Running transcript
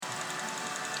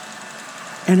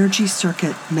Energy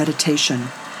Circuit Meditation.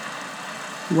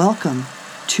 Welcome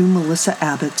to Melissa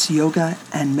Abbott's Yoga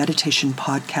and Meditation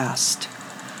Podcast,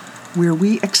 where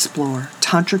we explore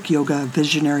Tantric Yoga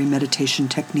visionary meditation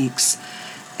techniques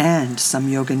and some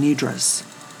Yoga Nidras.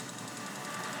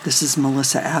 This is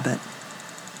Melissa Abbott.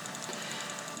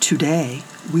 Today,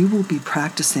 we will be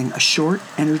practicing a short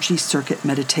energy circuit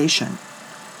meditation,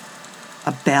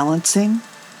 a balancing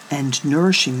and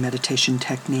nourishing meditation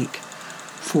technique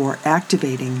for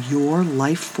activating your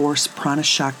life force prana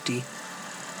shakti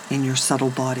in your subtle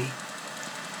body.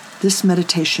 This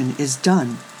meditation is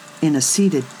done in a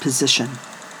seated position.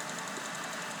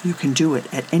 You can do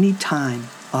it at any time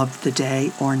of the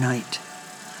day or night.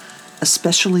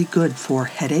 Especially good for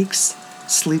headaches,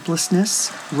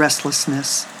 sleeplessness,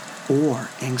 restlessness, or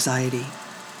anxiety.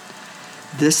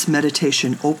 This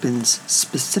meditation opens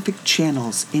specific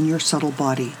channels in your subtle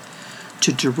body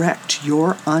to direct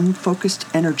your unfocused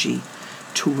energy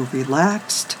to a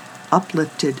relaxed,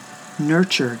 uplifted,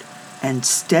 nurtured, and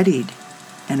steadied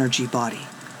energy body,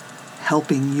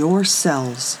 helping your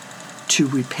cells to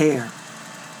repair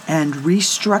and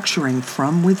restructuring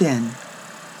from within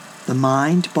the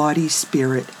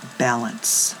mind-body-spirit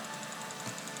balance.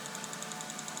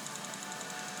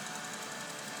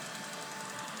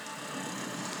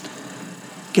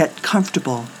 Get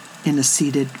comfortable in a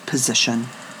seated position.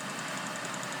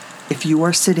 If you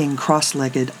are sitting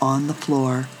cross-legged on the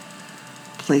floor,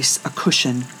 place a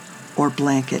cushion or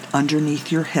blanket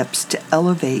underneath your hips to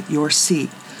elevate your seat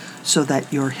so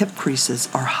that your hip creases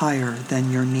are higher than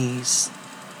your knees.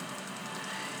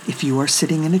 If you are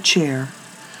sitting in a chair,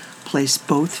 place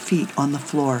both feet on the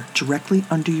floor directly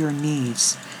under your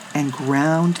knees and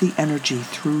ground the energy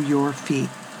through your feet.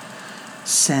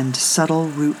 Send subtle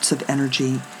roots of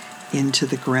energy into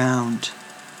the ground.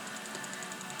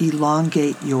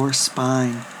 Elongate your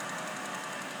spine.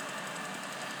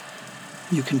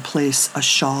 You can place a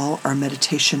shawl or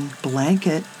meditation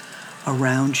blanket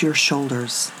around your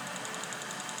shoulders.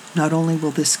 Not only will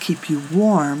this keep you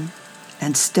warm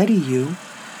and steady you,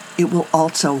 it will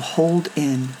also hold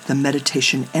in the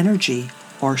meditation energy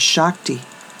or shakti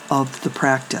of the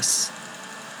practice.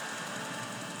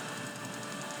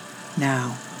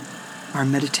 Now, our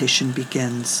meditation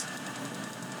begins.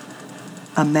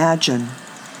 Imagine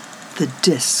the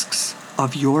discs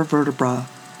of your vertebra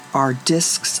are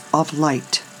discs of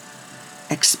light,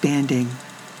 expanding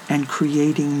and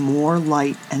creating more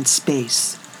light and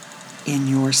space in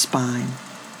your spine.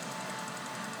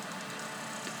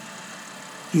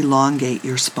 Elongate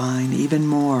your spine even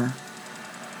more.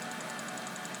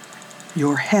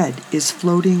 Your head is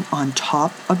floating on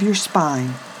top of your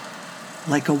spine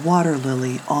like a water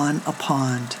lily on a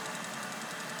pond.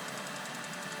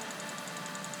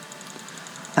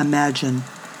 Imagine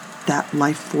that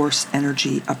life force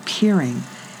energy appearing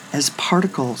as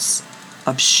particles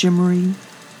of shimmering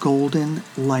golden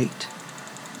light.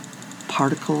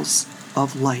 Particles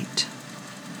of light.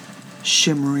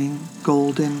 Shimmering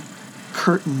golden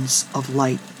curtains of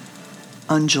light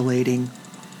undulating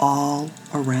all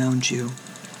around you.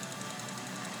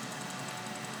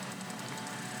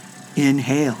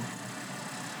 Inhale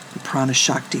the prana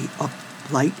shakti of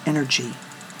light energy.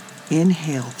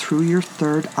 Inhale through your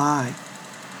third eye.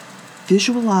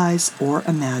 Visualize or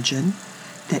imagine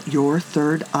that your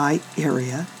third eye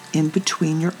area in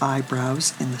between your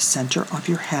eyebrows in the center of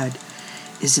your head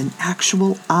is an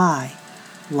actual eye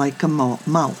like a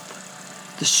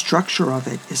mouth. The structure of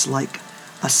it is like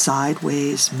a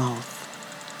sideways mouth.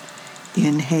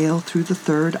 Inhale through the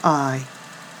third eye.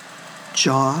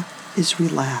 Jaw is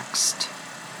relaxed.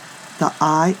 The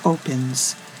eye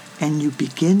opens and you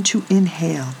begin to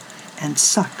inhale and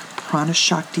suck prana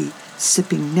shakti,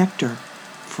 sipping nectar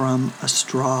from a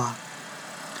straw.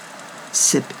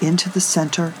 Sip into the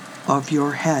center of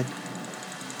your head.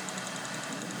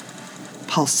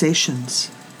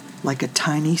 Pulsations like a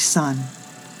tiny sun,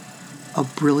 a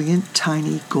brilliant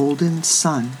tiny golden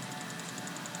sun.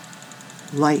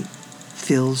 Light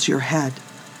fills your head.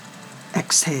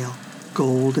 Exhale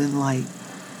golden light.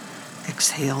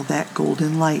 Exhale that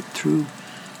golden light through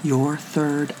your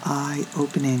third eye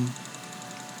opening.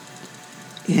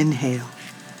 Inhale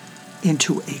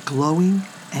into a glowing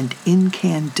and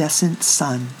incandescent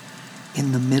sun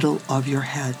in the middle of your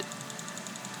head.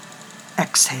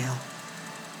 Exhale.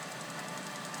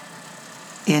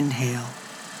 Inhale,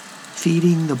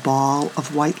 feeding the ball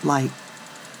of white light,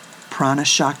 prana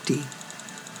shakti,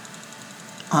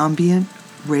 ambient,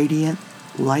 radiant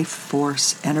life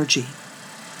force energy.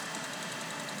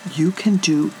 You can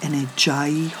do an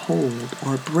ujjayi hold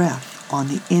or breath on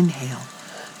the inhale,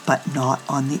 but not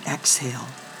on the exhale.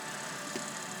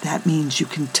 That means you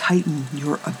can tighten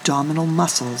your abdominal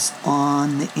muscles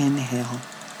on the inhale.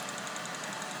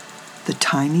 The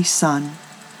tiny sun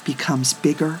becomes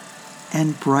bigger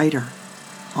and brighter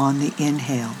on the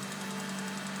inhale.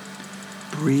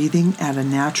 Breathing at a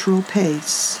natural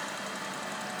pace,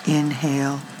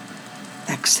 inhale,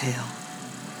 exhale,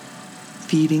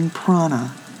 feeding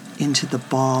prana into the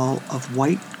ball of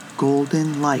white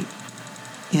golden light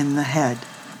in the head.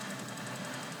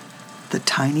 The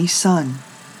tiny sun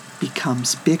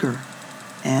becomes bigger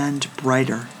and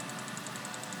brighter.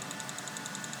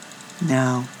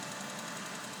 Now,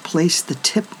 place the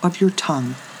tip of your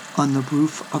tongue on the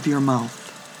roof of your mouth.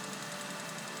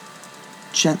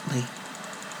 Gently,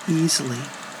 easily,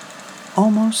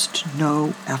 almost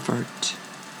no effort.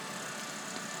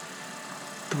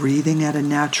 Breathing at a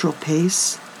natural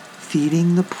pace,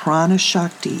 feeding the prana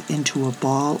shakti into a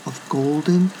ball of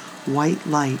golden white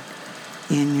light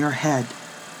in your head.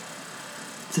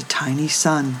 The tiny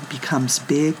sun becomes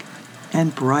big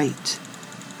and bright.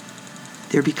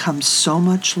 There becomes so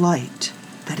much light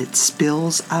that it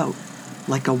spills out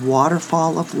like a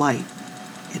waterfall of light.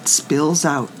 It spills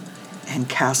out and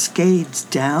cascades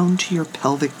down to your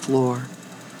pelvic floor.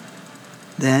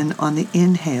 Then on the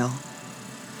inhale,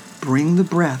 bring the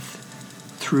breath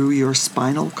through your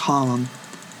spinal column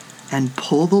and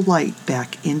pull the light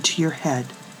back into your head.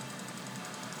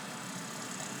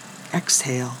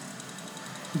 Exhale,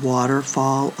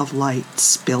 waterfall of light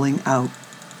spilling out,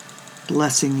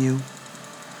 blessing you,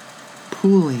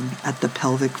 pooling at the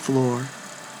pelvic floor.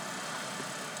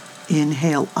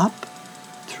 Inhale up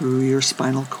through your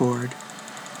spinal cord,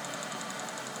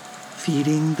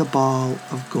 feeding the ball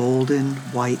of golden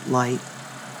white light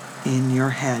in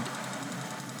your head.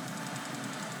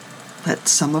 Let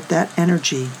some of that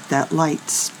energy, that light,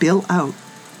 spill out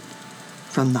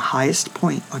from the highest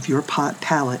point of your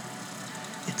palate.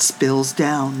 It spills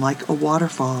down like a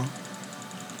waterfall.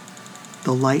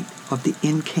 The light of the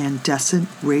incandescent,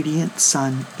 radiant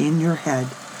sun in your head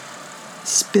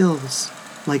spills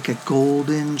like a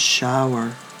golden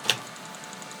shower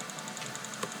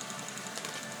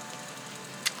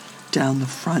down the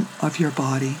front of your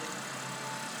body,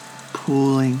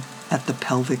 pooling at the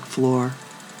pelvic floor.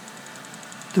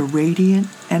 The radiant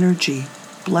energy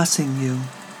blessing you.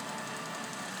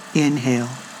 Inhale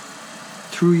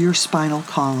through your spinal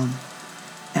column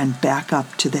and back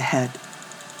up to the head,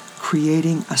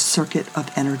 creating a circuit of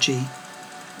energy.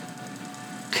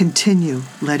 Continue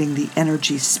letting the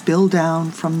energy spill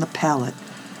down from the palate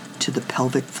to the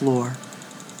pelvic floor.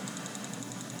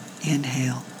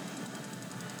 Inhale.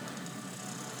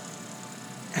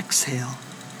 Exhale.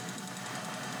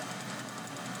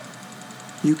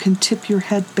 You can tip your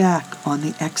head back on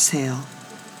the exhale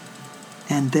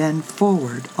and then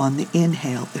forward on the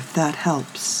inhale if that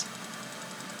helps.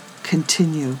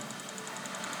 Continue.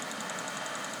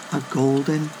 A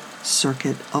golden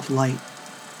circuit of light.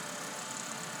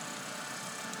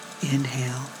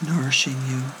 Inhale, nourishing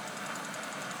you.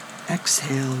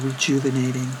 Exhale,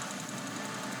 rejuvenating.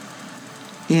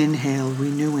 Inhale,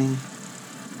 renewing.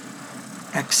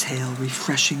 Exhale,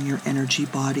 refreshing your energy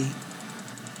body,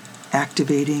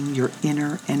 activating your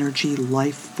inner energy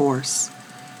life force,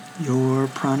 your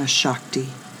prana shakti.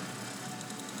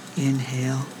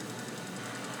 Inhale,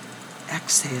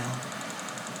 exhale.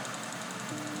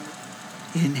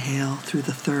 Inhale through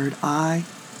the third eye.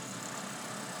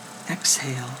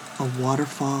 Exhale, a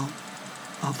waterfall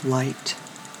of light,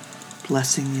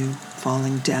 blessing you,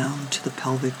 falling down to the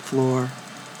pelvic floor.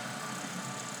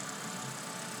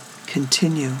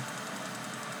 Continue.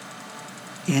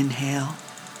 Inhale.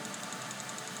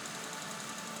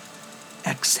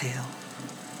 Exhale.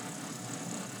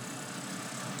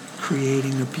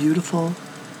 Creating a beautiful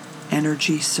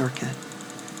energy circuit.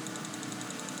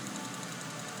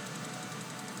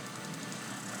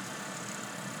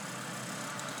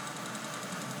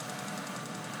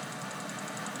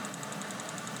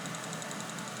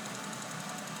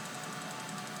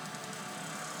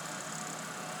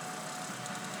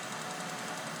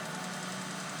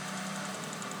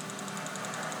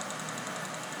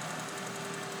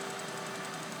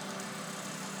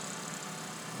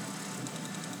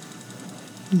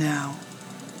 Now,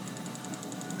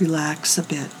 relax a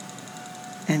bit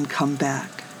and come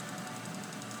back.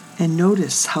 And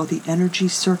notice how the energy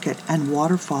circuit and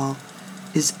waterfall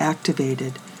is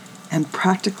activated and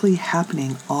practically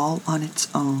happening all on its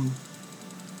own.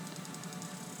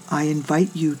 I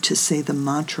invite you to say the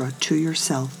mantra to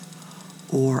yourself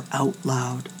or out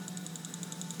loud.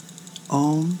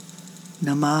 Om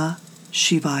Namah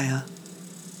Shivaya.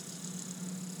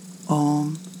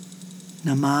 Om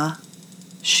Namah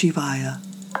Shivaya.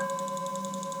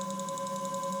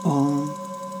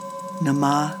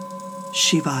 Namah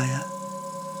Shivaya.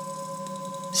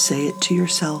 Say it to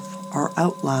yourself or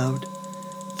out loud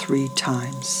 3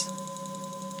 times.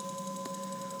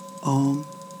 Om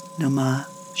Namah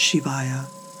Shivaya.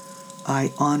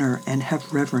 I honor and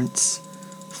have reverence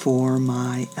for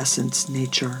my essence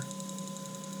nature,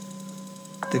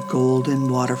 the golden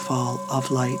waterfall of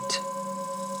light.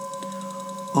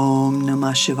 Om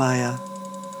Namah Shivaya.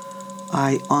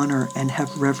 I honor and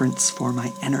have reverence for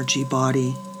my energy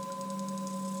body.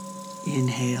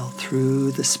 Inhale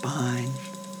through the spine.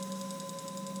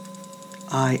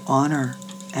 I honor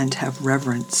and have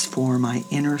reverence for my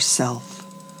inner self,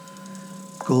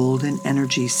 golden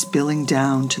energy spilling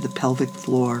down to the pelvic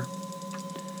floor,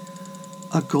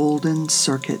 a golden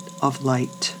circuit of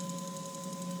light.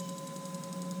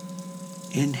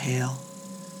 Inhale.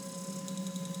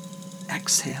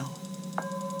 Exhale.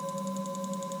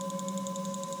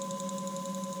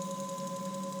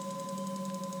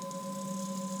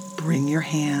 Bring your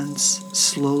hands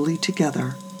slowly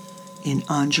together in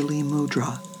Anjali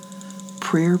Mudra,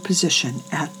 prayer position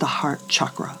at the heart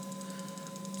chakra.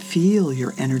 Feel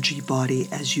your energy body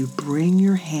as you bring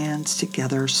your hands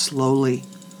together slowly.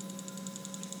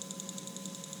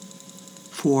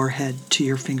 Forehead to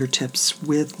your fingertips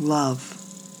with love.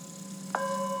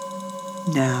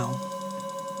 Now,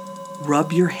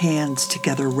 rub your hands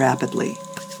together rapidly.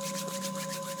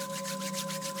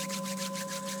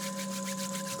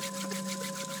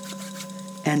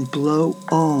 And blow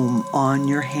Om on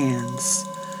your hands,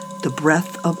 the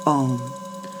breath of Om.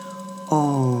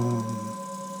 Om.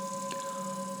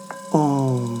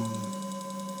 Om.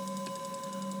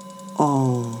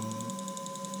 Om.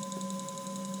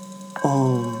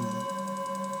 Om.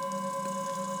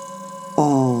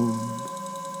 Om.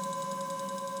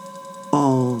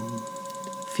 Om.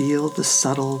 Feel the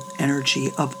subtle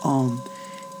energy of Om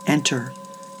enter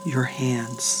your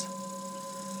hands.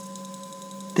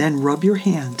 Then rub your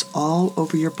hands all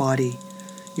over your body,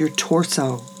 your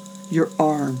torso, your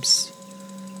arms,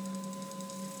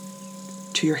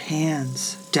 to your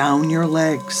hands, down your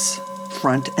legs,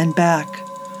 front and back.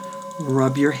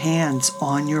 Rub your hands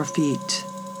on your feet.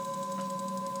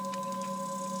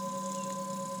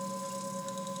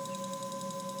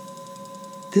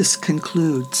 This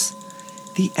concludes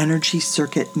the energy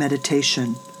circuit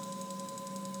meditation.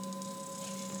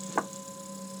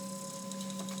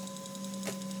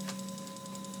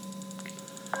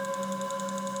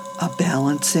 A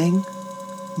balancing,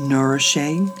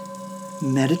 nourishing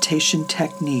meditation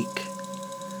technique,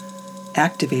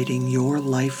 activating your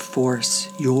life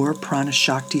force, your prana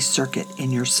shakti circuit in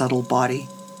your subtle body.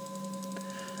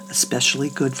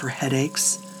 Especially good for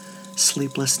headaches,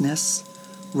 sleeplessness,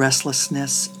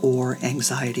 restlessness, or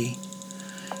anxiety.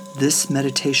 This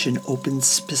meditation opens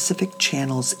specific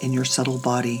channels in your subtle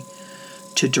body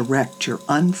to direct your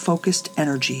unfocused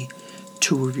energy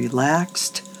to a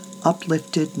relaxed,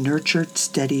 uplifted, nurtured,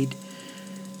 steadied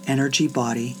energy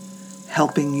body,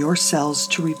 helping your cells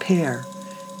to repair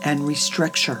and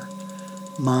restructure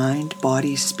mind,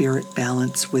 body, spirit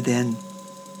balance within.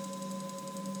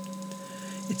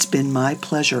 It's been my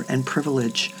pleasure and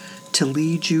privilege to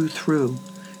lead you through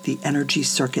the energy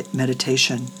circuit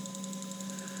meditation.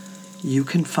 You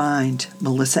can find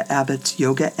Melissa Abbott's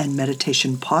Yoga and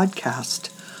Meditation podcast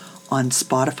on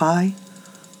Spotify,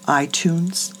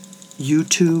 iTunes,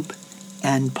 YouTube,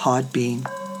 and Podbean.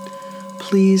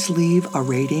 Please leave a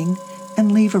rating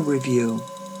and leave a review.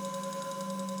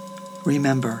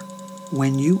 Remember,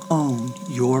 when you own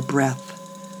your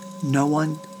breath, no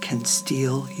one can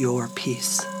steal your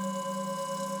peace.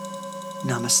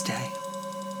 Namaste.